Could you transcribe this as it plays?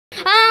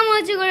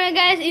going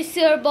guys? It's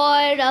your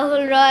boy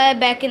Rahul Roy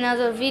back in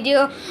another video.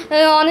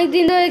 অনেক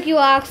দিন ধরে কেউ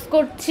আস্ক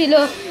করছিল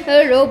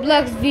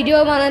roblox ভিডিও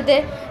বানাতে,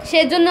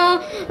 সেজন্য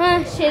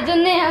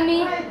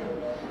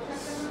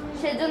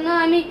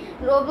আমি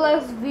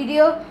roblox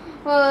ভিডিও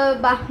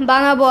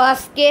বানাবো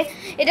আজকে।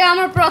 এটা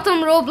আমার প্রথম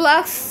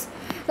roblox,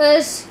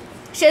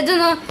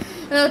 সেজন্য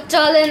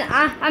চলেন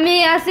আমি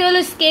আসি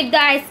হলো স্কেপ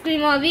দ্য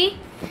আইসক্রিম হবি।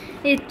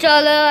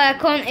 চলো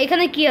এখন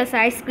এখানে কি আছে?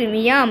 Ice cream,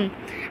 yam.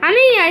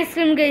 আমি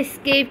আইসক্রিমকে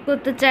স্কেপ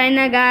করতে চাই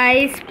না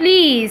guys,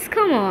 please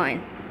come on.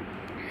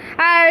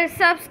 R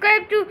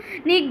subscribe to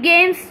নিক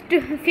গেমস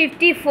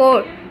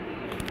 54,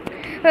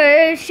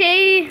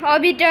 সেই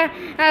হবিটা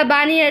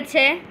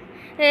বানিয়েছে,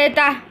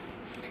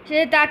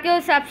 তাকেও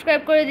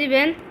সাবস্ক্রাইব করে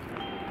দিবেন।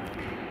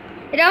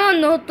 এটা আমার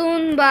নতুন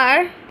বার,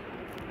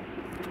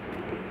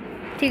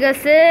 ঠিক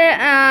আছে।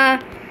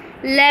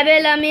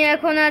 লেভেল আমি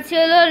এখন আছি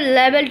হলো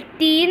লেভেল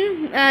 3,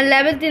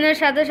 লেভেল 3-এর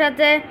সাথে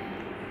সাথে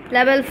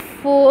লেভেল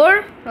 4।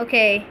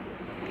 ওকে,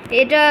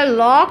 এটা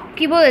লক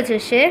কি বলেছে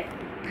সে?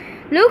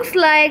 Looks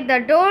like the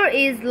door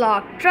is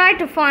lock, try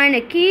to find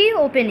a কি,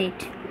 ওপেন ইট।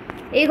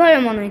 এই ঘরে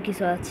মনে হয়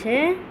কিছু আছে।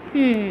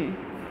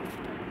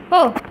 ও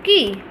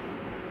কি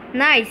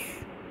নাইস।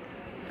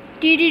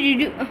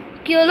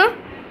 কি হলো?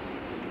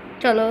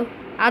 চলো,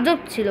 আজব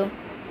ছিল।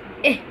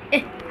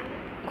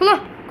 খুলো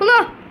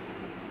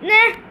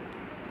না।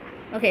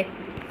 ওকে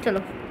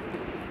চলো।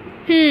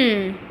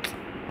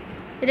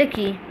 এটা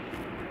কি?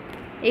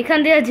 এখান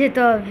দিয়ে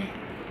যেতে হবে।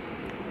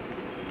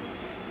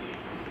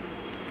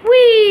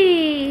 We,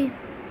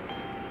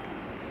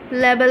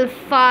 level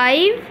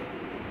 5,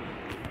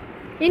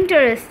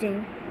 interesting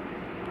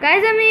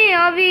guys. আমি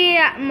অবি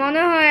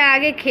মনে হয়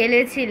আগে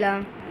খেলেছিলাম।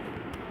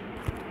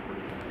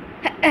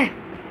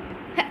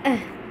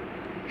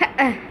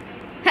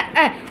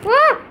 ও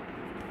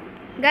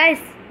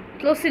গাইজ,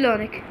 ক্লোজ ছিল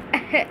অনেক।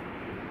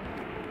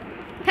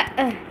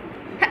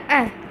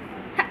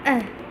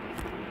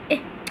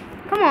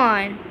 Come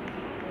on.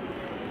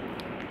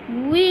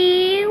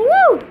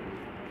 Woo!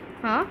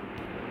 Huh?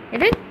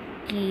 এটা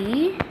কি?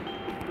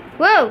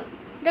 Whoa!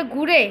 এটা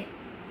ঘুরে।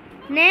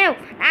 No!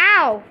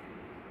 Ow!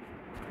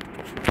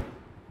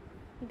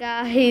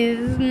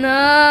 Guys,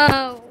 no!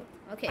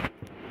 Okay.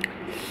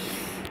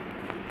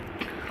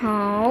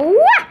 Oh!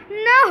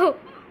 No!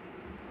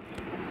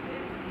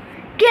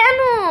 কেন?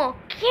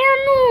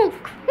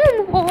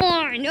 Come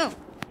on! No!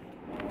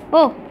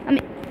 Oh, I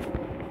mean,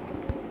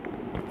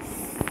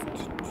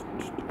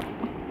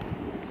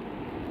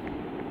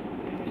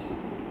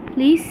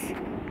 please.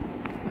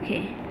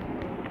 Okay.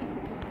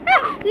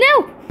 No.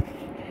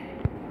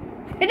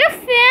 It's a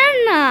fan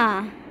na.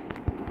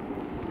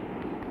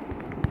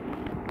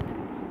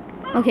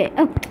 Okay.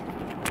 Oh,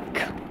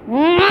 come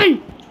on.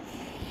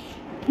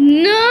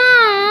 No.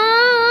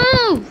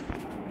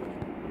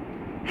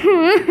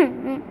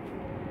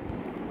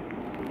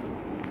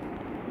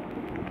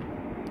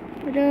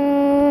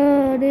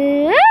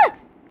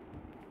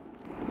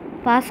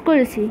 Pass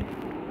করেছি।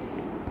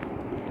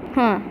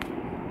 হ্যাঁ,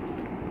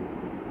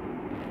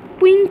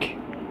 Wink.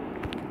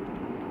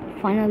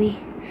 Finally.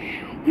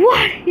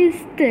 What is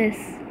this?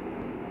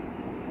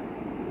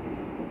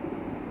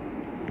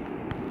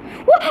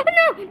 What?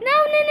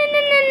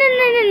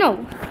 No.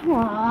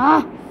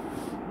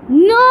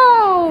 No.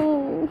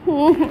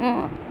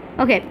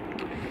 Okay.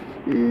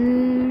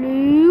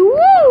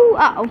 Woo.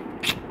 Oh.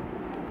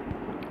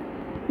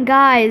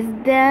 Guys,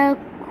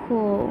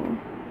 দেখো,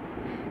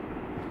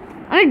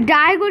 আমি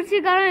die করছি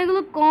কারণ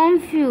এগুলো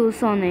confuse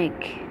অনেক।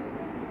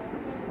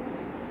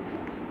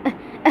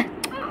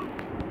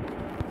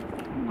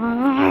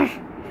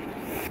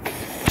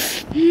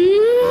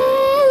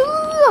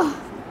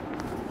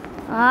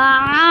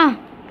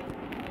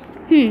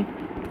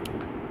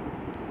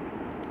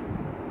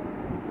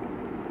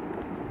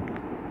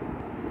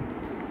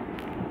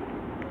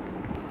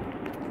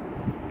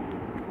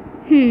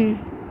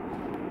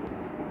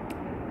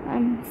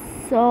 I'm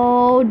so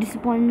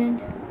disappointed.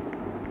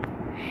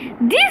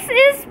 This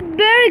is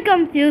very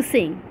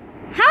confusing.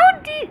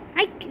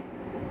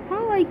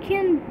 How I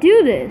can do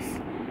this?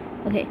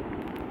 Okay.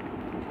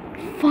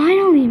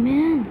 Finally,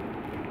 man.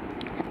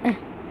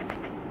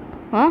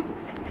 Huh?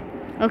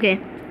 Okay.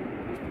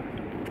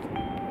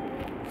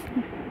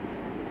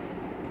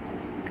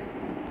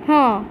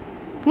 Huh.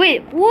 Wait,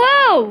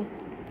 whoa!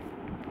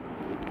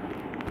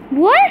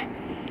 What?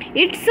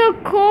 It's so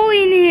cold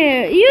in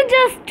here. You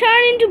just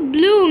turned into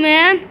blue,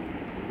 man.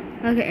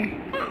 Okay.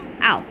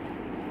 Ow.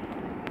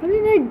 How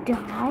did I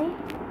die?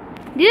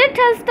 Did I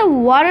touch the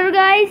water,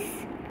 guys?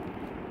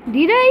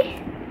 Did I?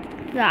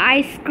 The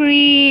ice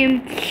cream.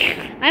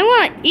 I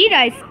want to eat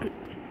ice cream.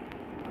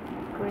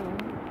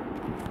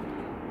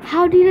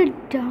 How did I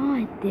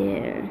die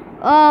there?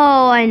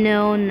 Oh, I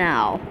know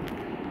now.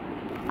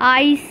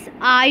 Ice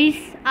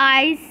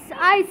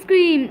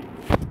cream.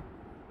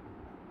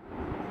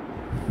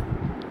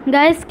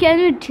 Guys, can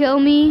you tell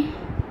me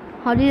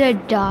how did I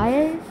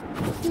die?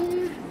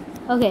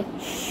 Okay.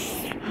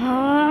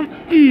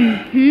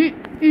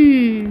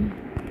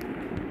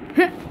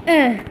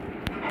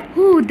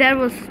 Ooh, that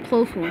was a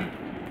close one.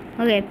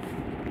 Okay.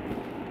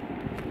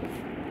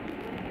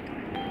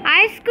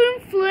 ice cream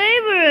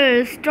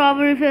flavors.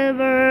 Strawberry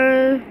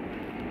flavor,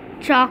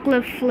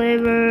 chocolate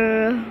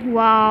flavor.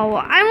 Wow,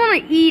 I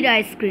want to eat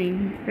ice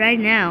cream right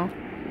now.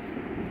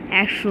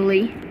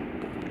 Actually,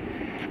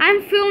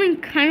 I'm feeling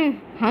kind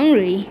of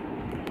hungry.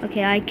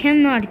 Okay, I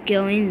cannot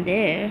go in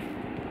there.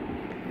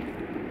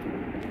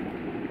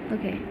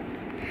 Okay.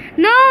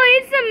 No,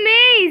 it's a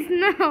maze.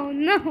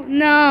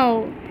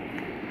 No.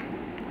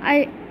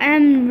 I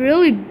am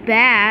really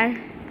bad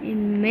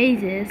in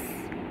mazes.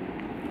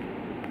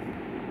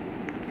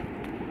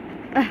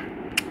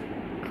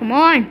 Come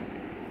on.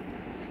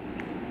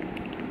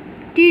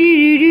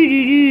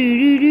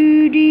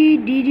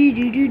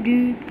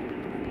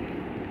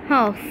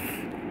 House.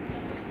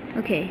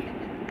 Okay.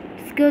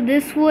 Let's go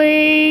this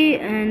way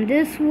and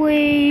this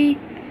way.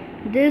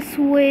 This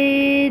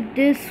way.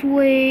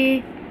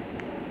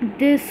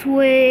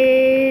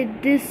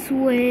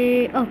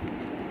 Oh.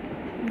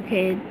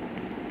 Okay.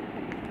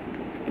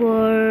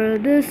 For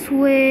this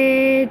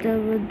way.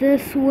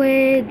 This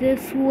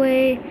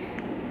way.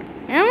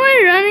 Am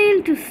I running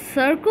into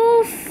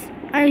circles?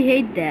 I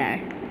hate that.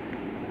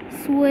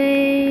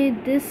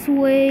 This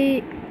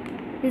way.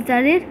 Is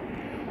that it?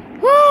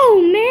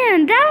 Oh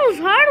man, that was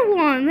a hard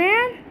one,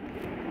 man.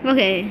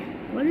 Okay,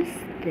 what is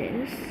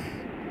this?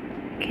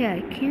 Okay,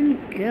 I can't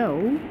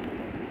go.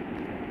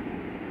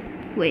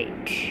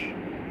 Wait.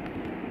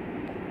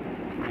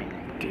 I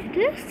did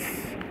this?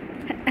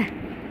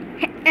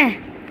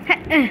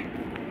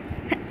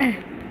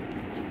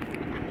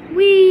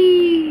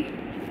 We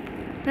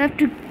have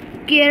to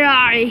get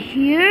out of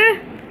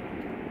here.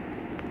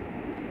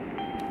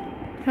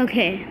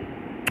 Okay,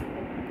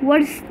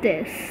 what is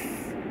this?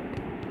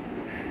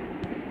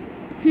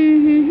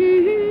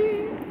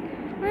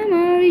 I'm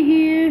already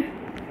here.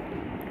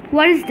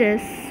 What is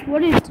this?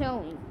 What are you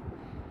telling?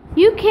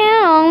 You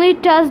can only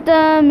touch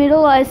the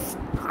middle ice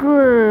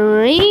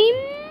cream.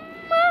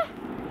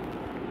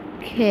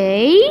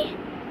 Okay.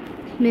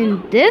 I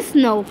mean this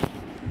no.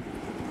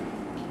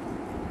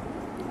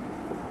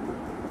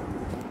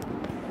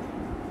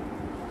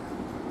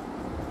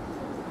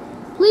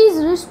 Please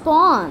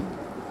respawn.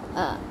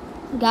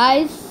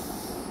 Guys.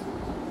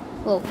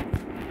 Whoa.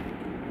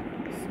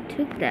 This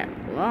took that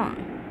long.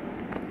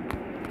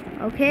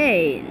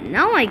 Okay,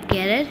 now I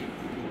get it.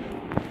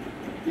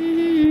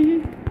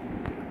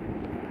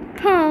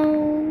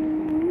 Oh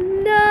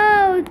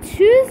no,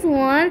 choose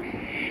one.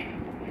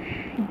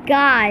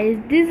 Guys,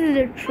 this is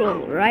a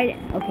troll, right?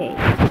 Okay,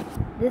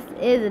 this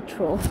is a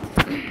troll.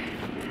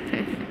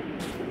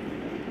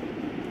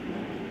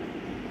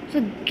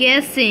 So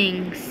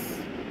guessings.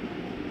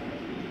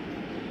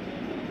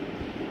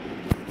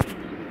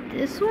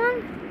 This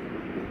one?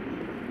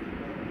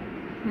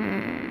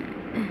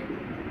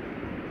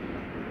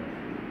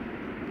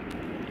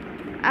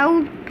 I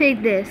will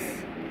pick this.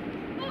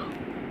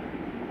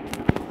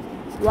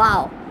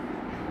 Wow.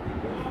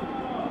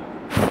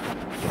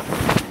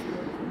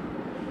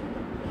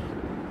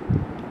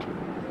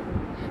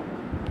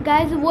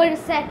 Guys, wait a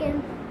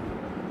second.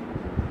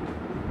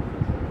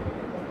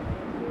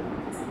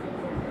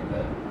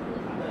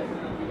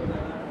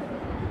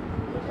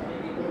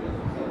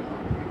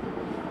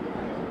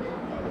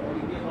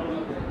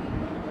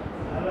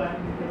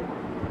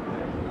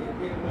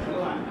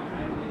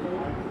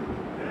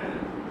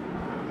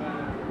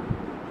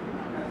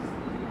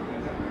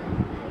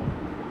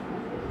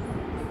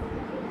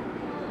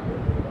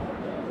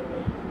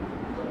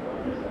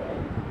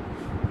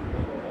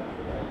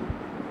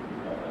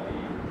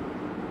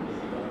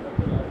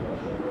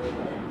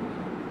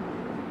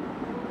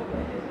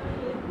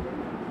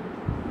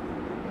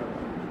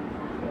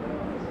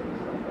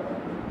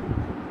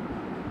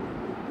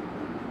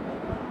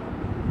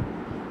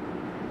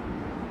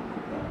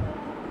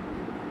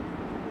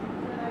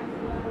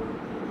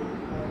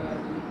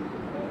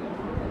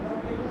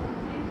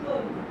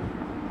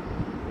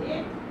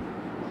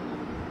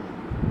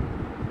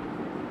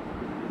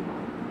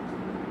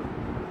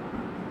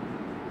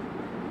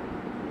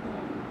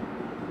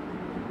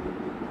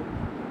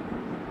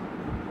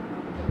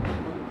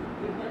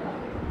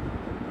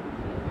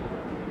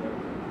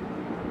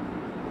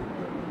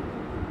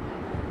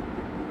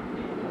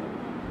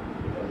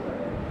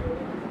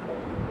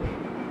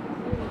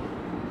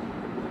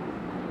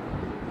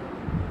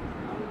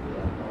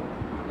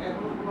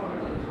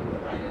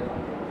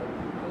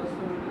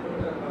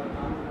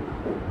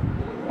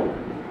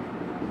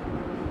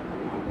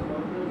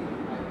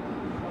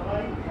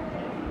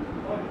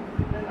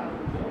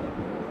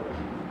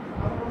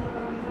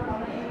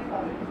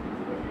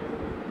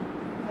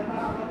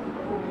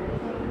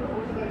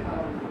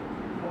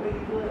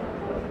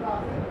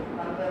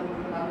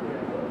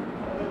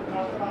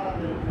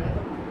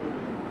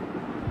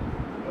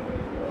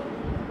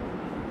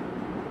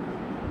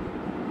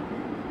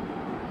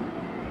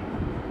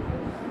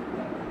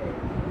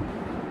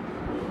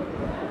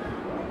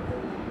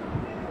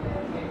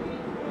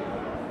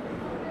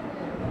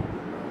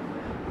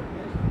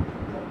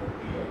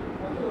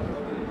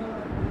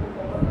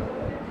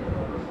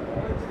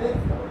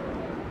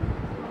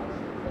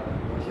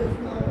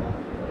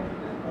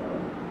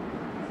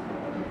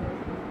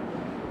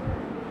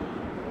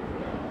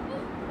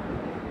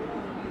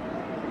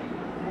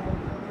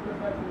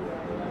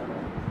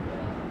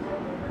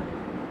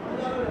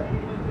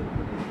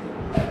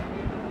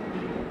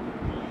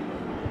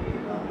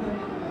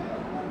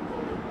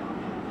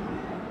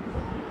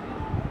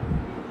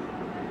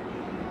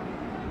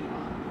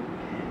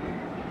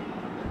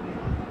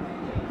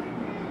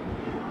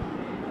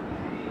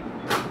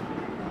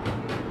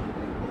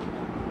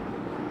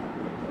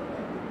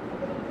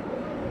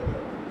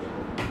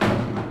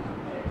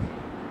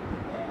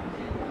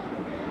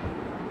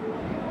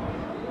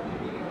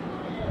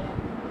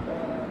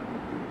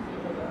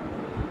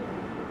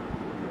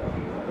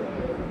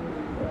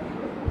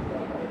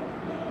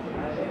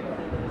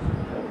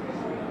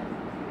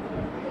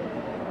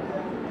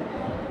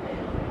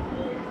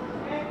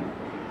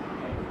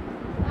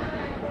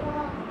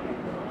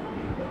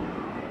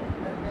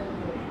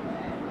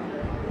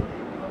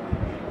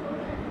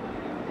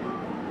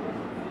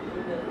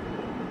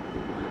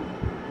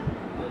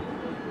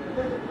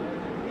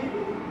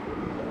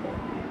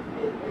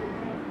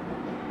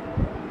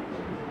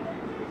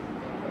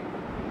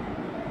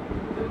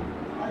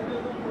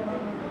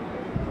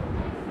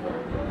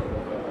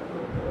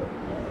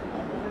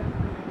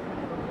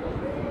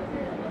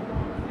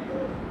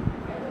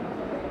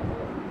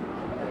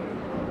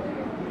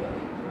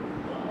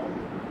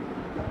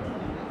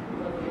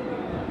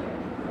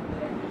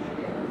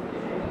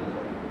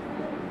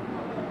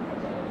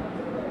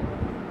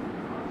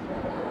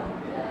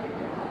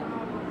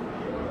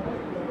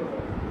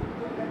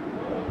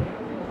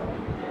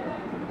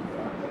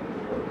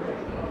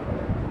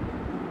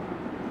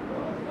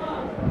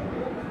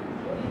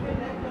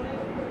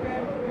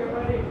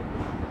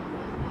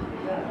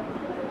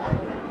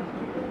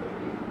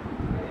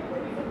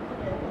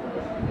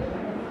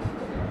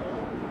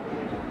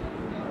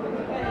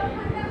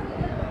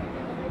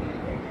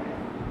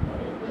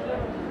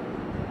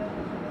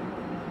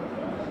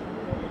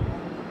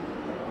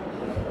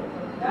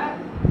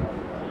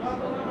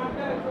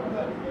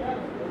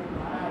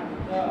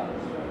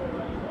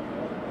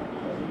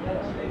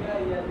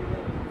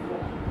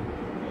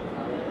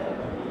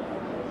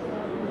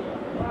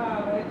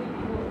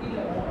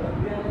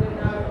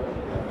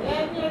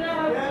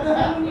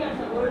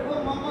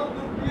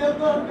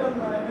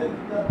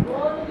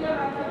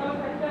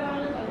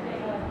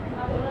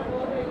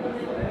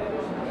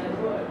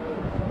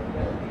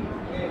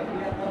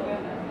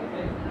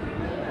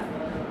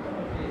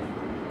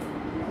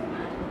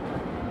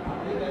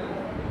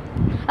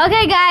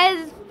 Okay guys,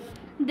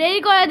 দেরি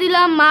করে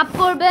দিলাম, মাফ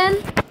করবেন,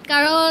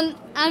 কারণ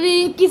আমি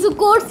কিছু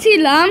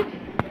করছিলাম।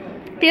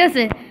 ঠিক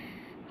আছে,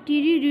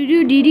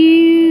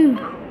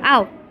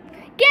 আও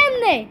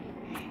কেমনে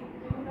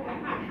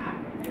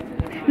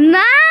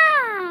না,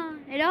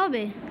 এটা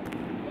হবে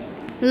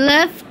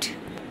লেফট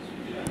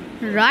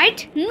রাইট,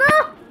 না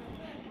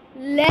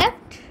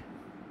লেফট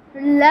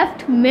লেফট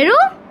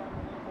মিডল,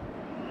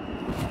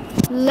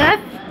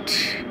 লেফট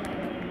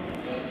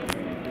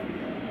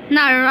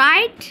না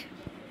right,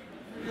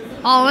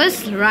 always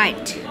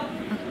right.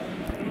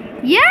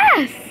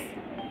 Yes.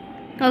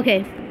 Okay.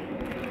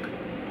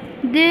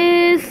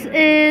 This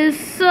is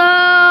so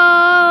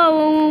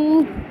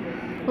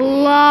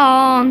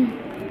long.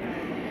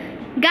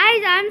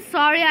 Guys, I'm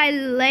sorry I'm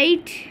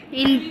late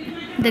in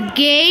the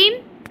game.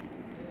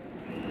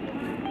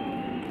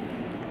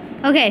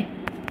 Okay.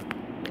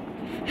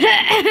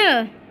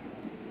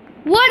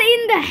 What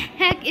in the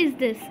heck is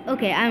this?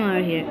 Okay, I'm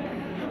over here.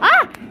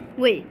 Ah,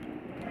 wait.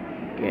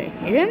 Did I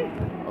hit him?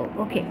 Oh,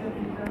 okay.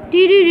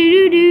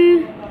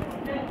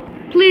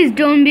 Please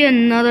don't be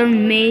another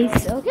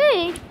maze. Okay.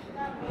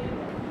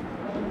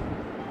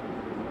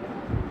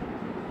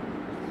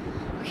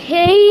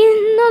 Okay,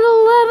 another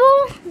level.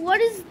 What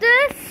is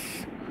this?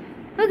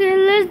 Okay,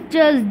 let's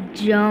just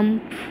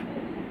jump.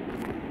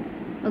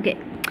 Okay.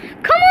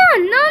 Come on.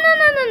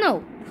 No.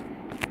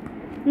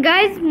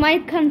 Guys, my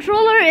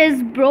controller is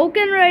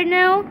broken right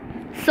now.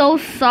 So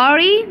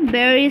sorry.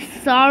 Very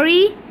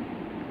sorry.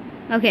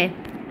 Okay.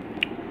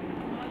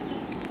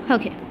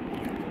 Okay.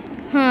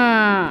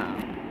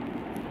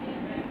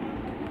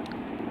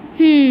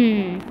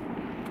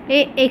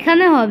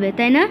 এখানে হবে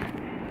তাই না?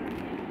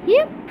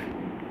 Yep.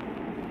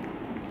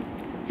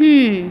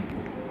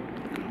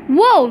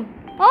 Whoa!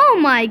 Oh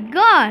my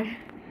god!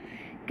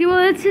 কি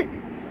বলছে?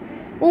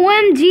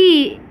 OMG!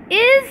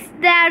 Is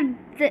that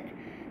the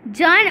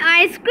giant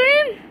ice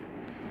cream?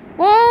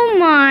 Oh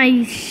my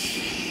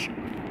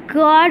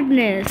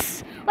godness!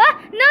 Ah,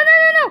 no!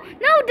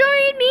 Don't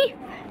eat me!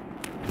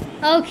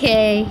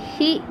 Okay,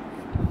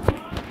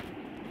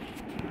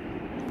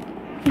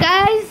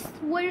 guys,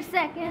 wait a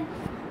second.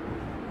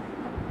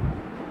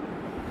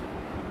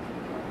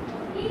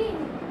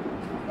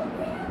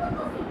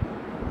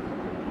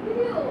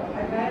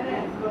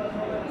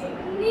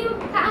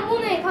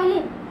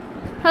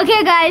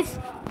 Okay, guys.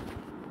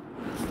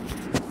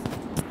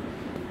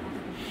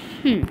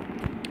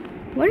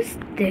 What is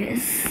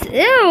this?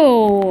 Ew.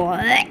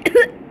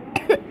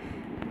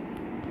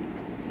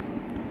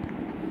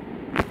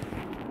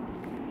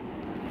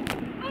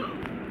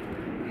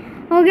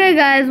 Okay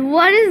guys,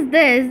 what is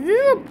this? This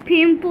is a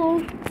pimple.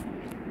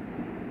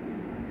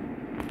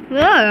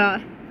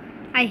 Ugh,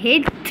 I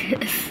hate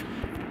this.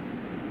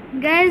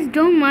 Guys,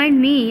 don't mind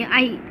me.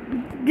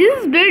 This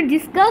is very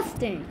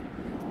disgusting.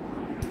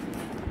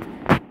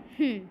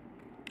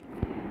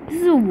 This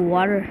is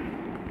water.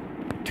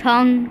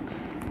 Tongue.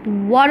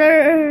 Water.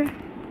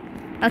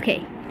 Okay.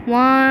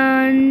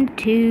 1,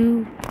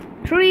 2,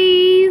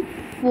 3,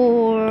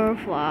 4,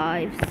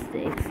 5,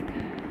 6.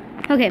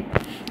 Okay.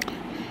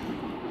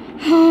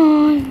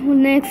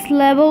 Next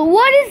level.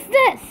 What is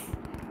this?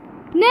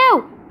 No.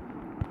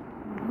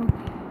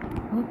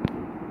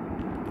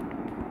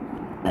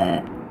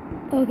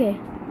 Okay.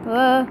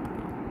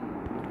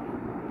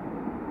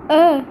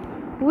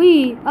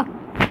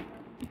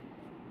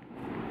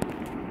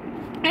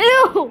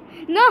 Ew!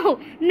 No!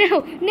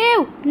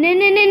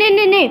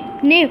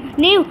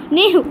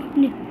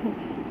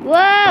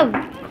 Whoa!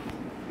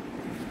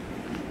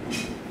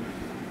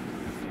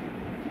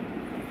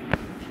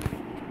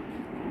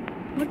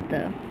 What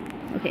the?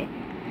 Okay.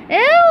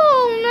 Ew!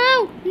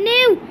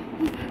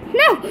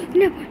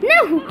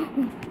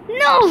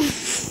 No!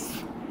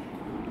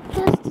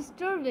 That's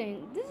disturbing.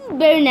 This is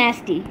very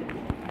nasty.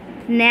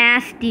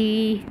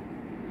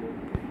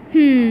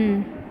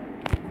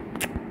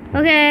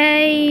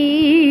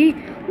 Okay.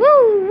 Woo!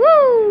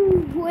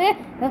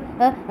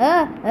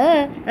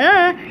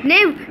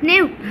 No!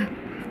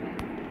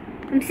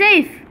 I'm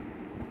safe.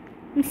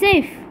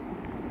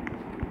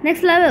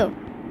 Next level.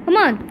 Come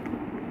on.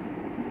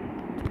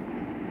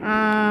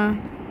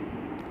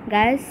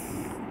 Guys,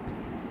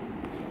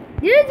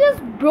 did I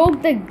just broke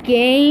the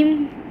game?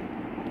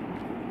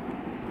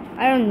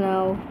 I don't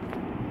know.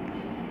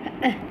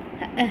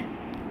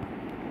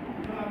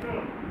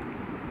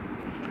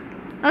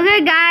 Okay,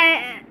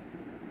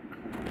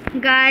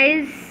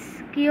 guys,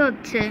 কি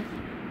হচ্ছে?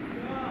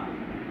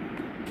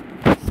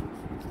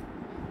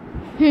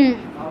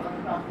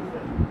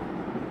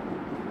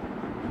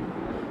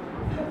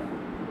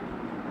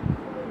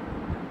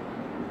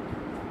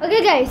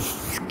 Okay, guys,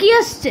 কি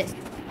হচ্ছে?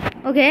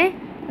 Okay,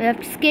 we have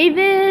to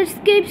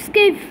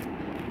escape.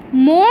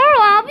 More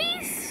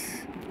obbies?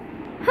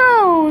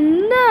 Oh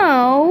no!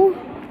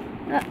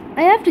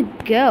 I have to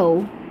go.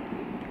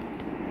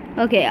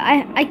 Okay,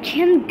 I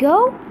can't go?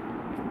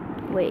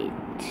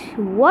 Wait,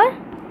 what?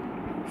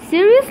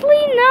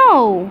 Seriously? No.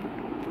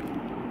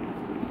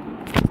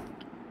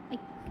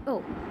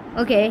 Oh,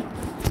 okay.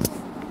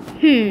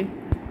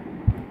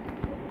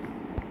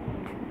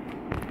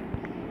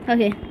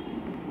 Okay.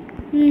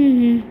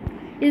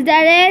 Is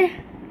that it?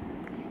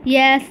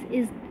 Yes.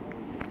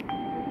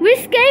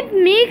 Escape.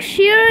 Make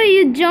sure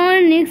you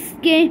join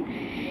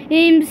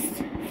game's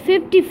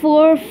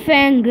 54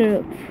 fan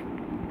group.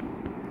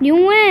 You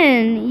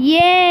win!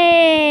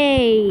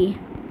 Yay!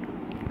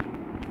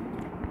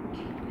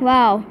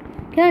 Wow.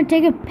 Can I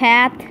take a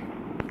path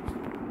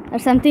or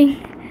something?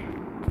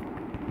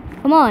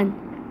 Come on.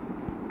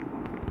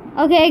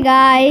 Okay,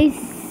 guys.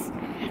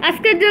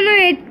 Asker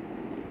donate.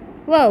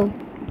 Whoa.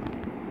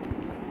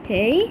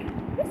 Okay.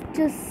 Let's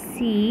just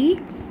see.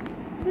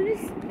 What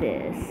is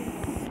this?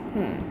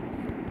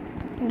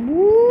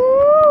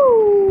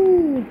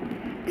 Woo!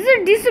 This is a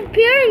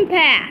disappearing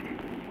path.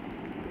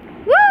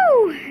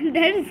 Woo!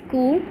 That is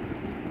cool.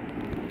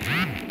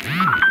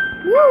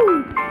 Woo!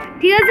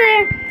 ঠিক আছে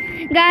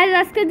guys,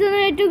 আজকের জন্য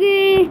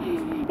এটুকুই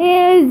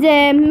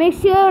make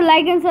sure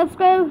like and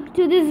subscribe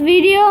to this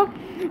video.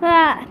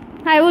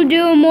 I will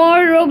do more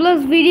Roblox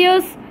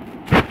videos.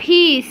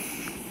 Peace.